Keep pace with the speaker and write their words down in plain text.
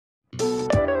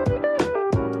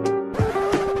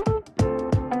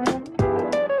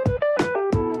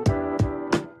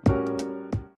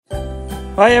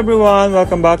Hi everyone,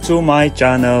 welcome back to my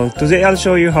channel. Today I'll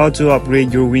show you how to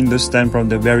upgrade your Windows 10 from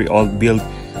the very old build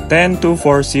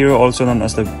 10240, also known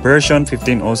as the version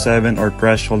 1507 or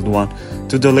threshold 1,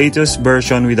 to the latest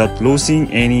version without losing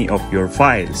any of your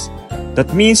files.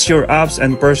 That means your apps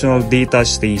and personal data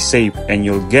stay safe and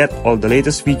you'll get all the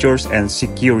latest features and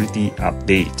security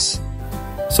updates.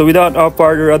 So without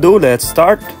further ado, let's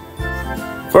start.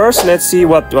 First, let's see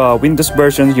what Windows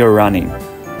version you're running.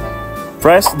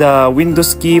 Press the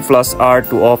Windows key plus R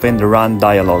to open the Run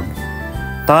dialog.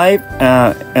 Type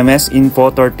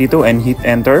msinfo32 and hit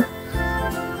enter.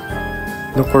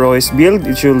 Look for OS build,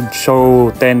 it should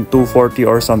show 10240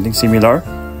 or something similar.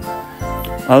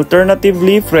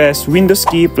 Alternatively, press Windows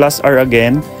key plus R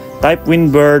again, type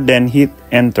WinVer, then hit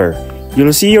enter.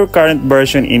 You'll see your current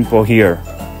version info here.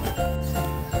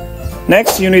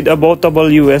 Next, you need a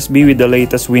bootable USB with the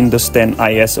latest Windows 10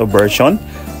 ISO version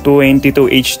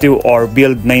 22H2 or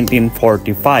build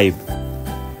 1945.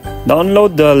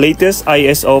 Download the latest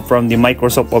ISO from the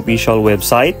Microsoft official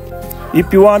website.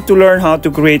 If you want to learn how to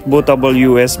create bootable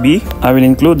USB, I will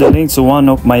include the link to one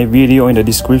of my video in the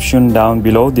description down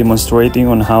below demonstrating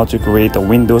on how to create a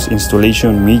Windows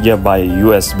installation media by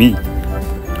USB.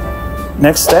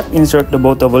 Next step, insert the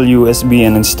bootable USB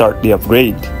and then start the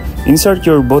upgrade. Insert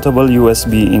your bootable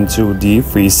USB into the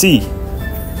PC.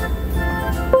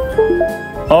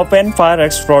 Open File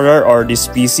Explorer or this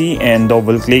PC and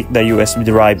double-click the USB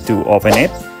drive to open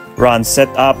it. Run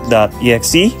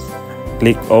setup.exe.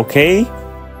 Click OK.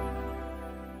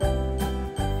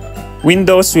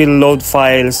 Windows will load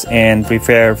files and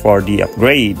prepare for the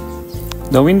upgrade.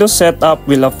 The Windows setup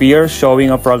will appear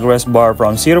showing a progress bar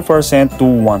from 0% to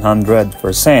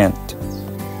 100%.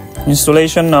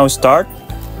 Installation now start.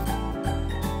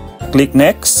 Click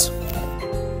Next.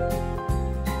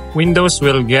 Windows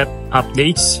will get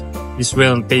updates. This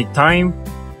will take time.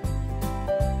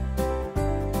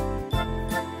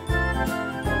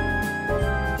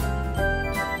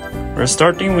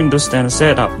 Restarting Windows 10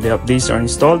 setup. The updates are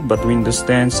installed, but Windows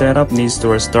 10 setup needs to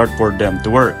restart for them to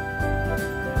work.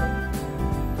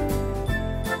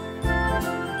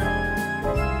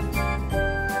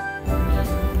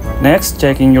 Next,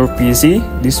 checking your PC.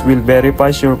 This will verify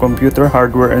your computer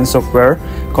hardware and software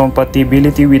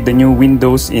compatibility with the new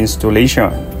Windows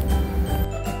installation.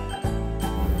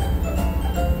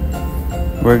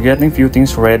 We're getting few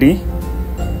things ready.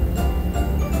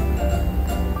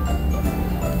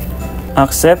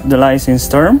 Accept the license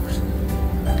terms.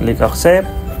 Click Accept.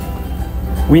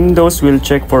 Windows will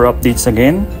check for updates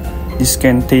again. This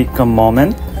can take a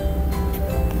moment.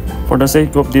 For the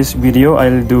sake of this video,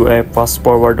 I'll do a fast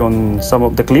forward on some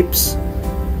of the clips.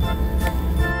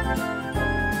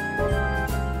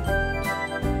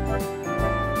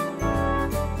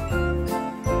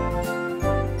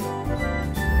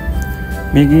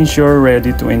 Making sure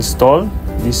ready to install.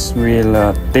 This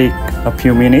will take a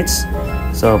few minutes,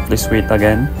 so please wait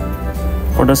again.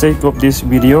 For the sake of this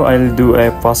video, I'll do a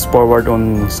fast forward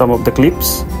on some of the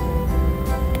clips.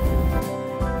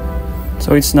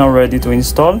 So it's now ready to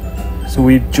install. So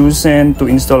we've chosen to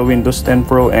install Windows 10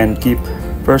 Pro and keep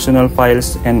personal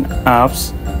files and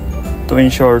apps to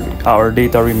ensure our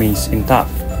data remains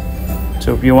intact.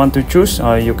 So if you want to choose,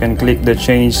 you can click the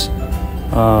change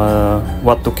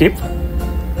what to keep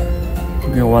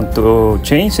if you want to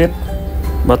change it.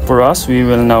 But for us, we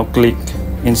will now click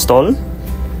install.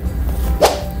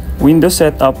 Windows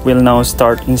setup will now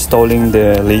start installing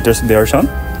the latest version.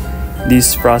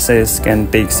 This process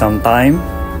can take some time.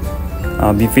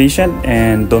 Be patient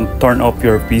and don't turn off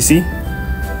your PC.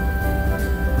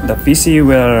 The PC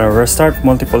will restart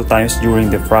multiple times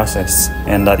during the process,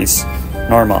 and that is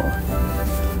normal.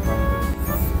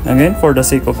 Again, for the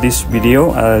sake of this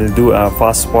video, I'll do a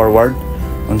fast forward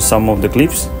on some of the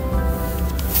clips.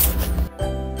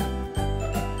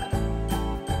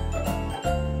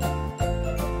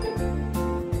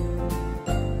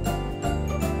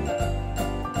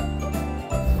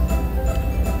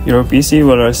 Your PC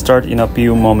will restart in a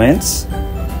few moments.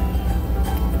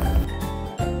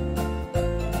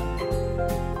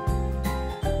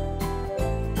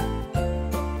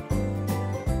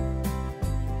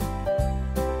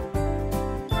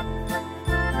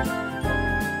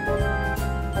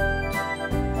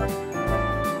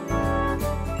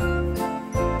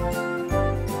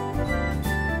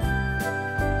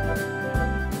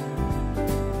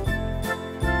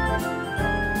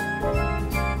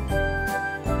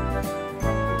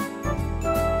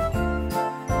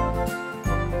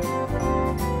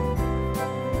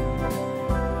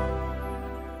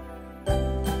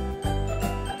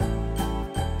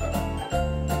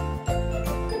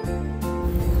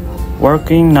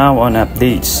 Working now on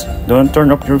updates. Don't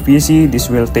turn off your PC, this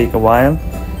will take a while.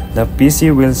 The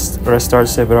PC will restart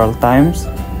several times.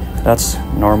 That's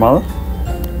normal.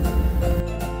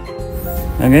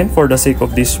 Again, for the sake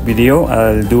of this video,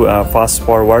 I'll do a fast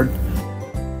forward.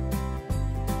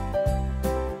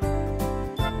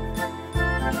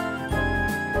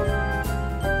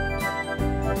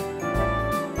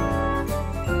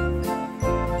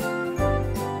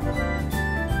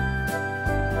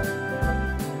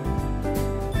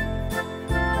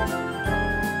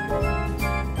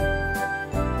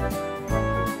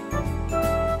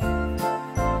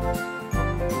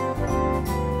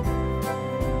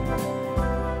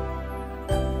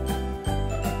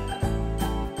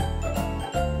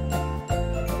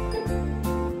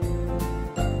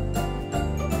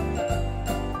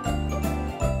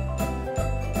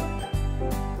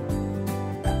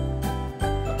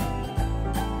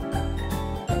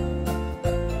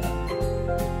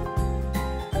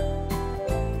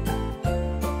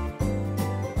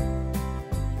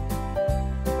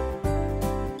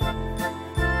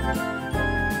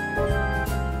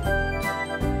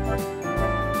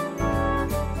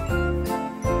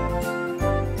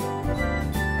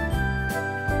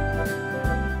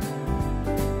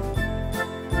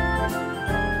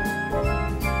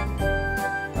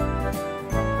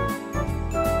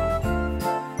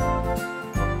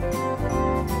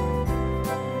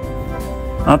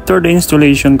 After the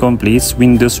installation completes,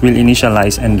 Windows will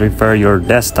initialize and refresh your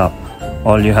desktop.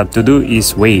 All you have to do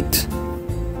is wait.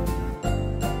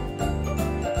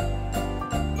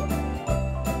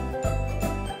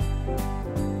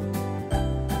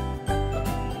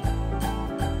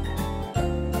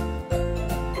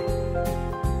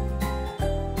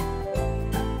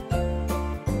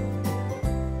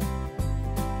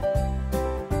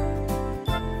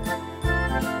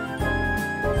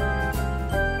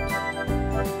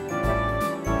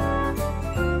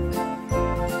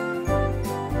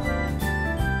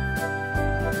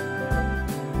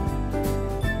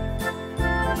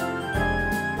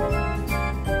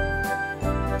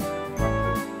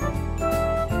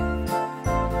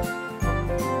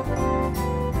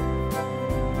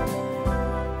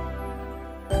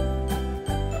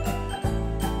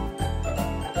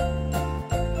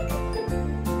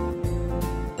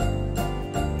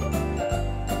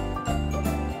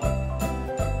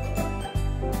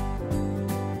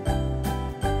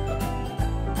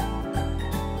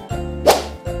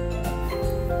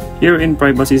 Here in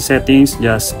privacy settings,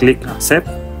 just click accept.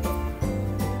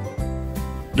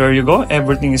 There you go,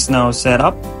 everything is now set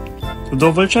up. To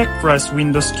double check, press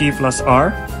Windows key plus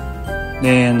R,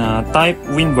 then type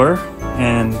WinVer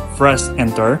and press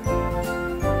enter.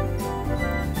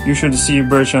 You should see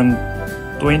version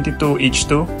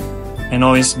 22H2 and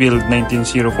OS build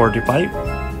 19045.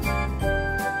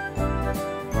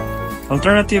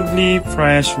 Alternatively,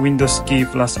 press Windows key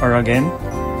plus R again,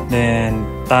 then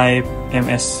type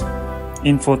MS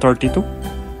Info 32.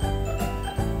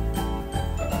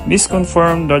 This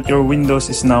confirms that your Windows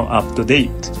is now up to date.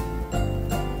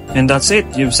 And that's it,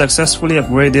 you've successfully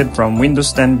upgraded from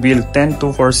Windows 10 build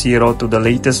 10240 to the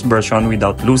latest version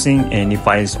without losing any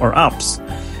files or apps.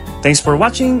 Thanks for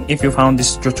watching. If you found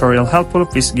this tutorial helpful,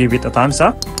 please give it a thumbs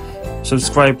up.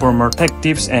 Subscribe for more tech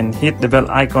tips and hit the bell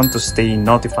icon to stay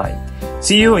notified.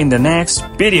 See you in the next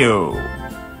video.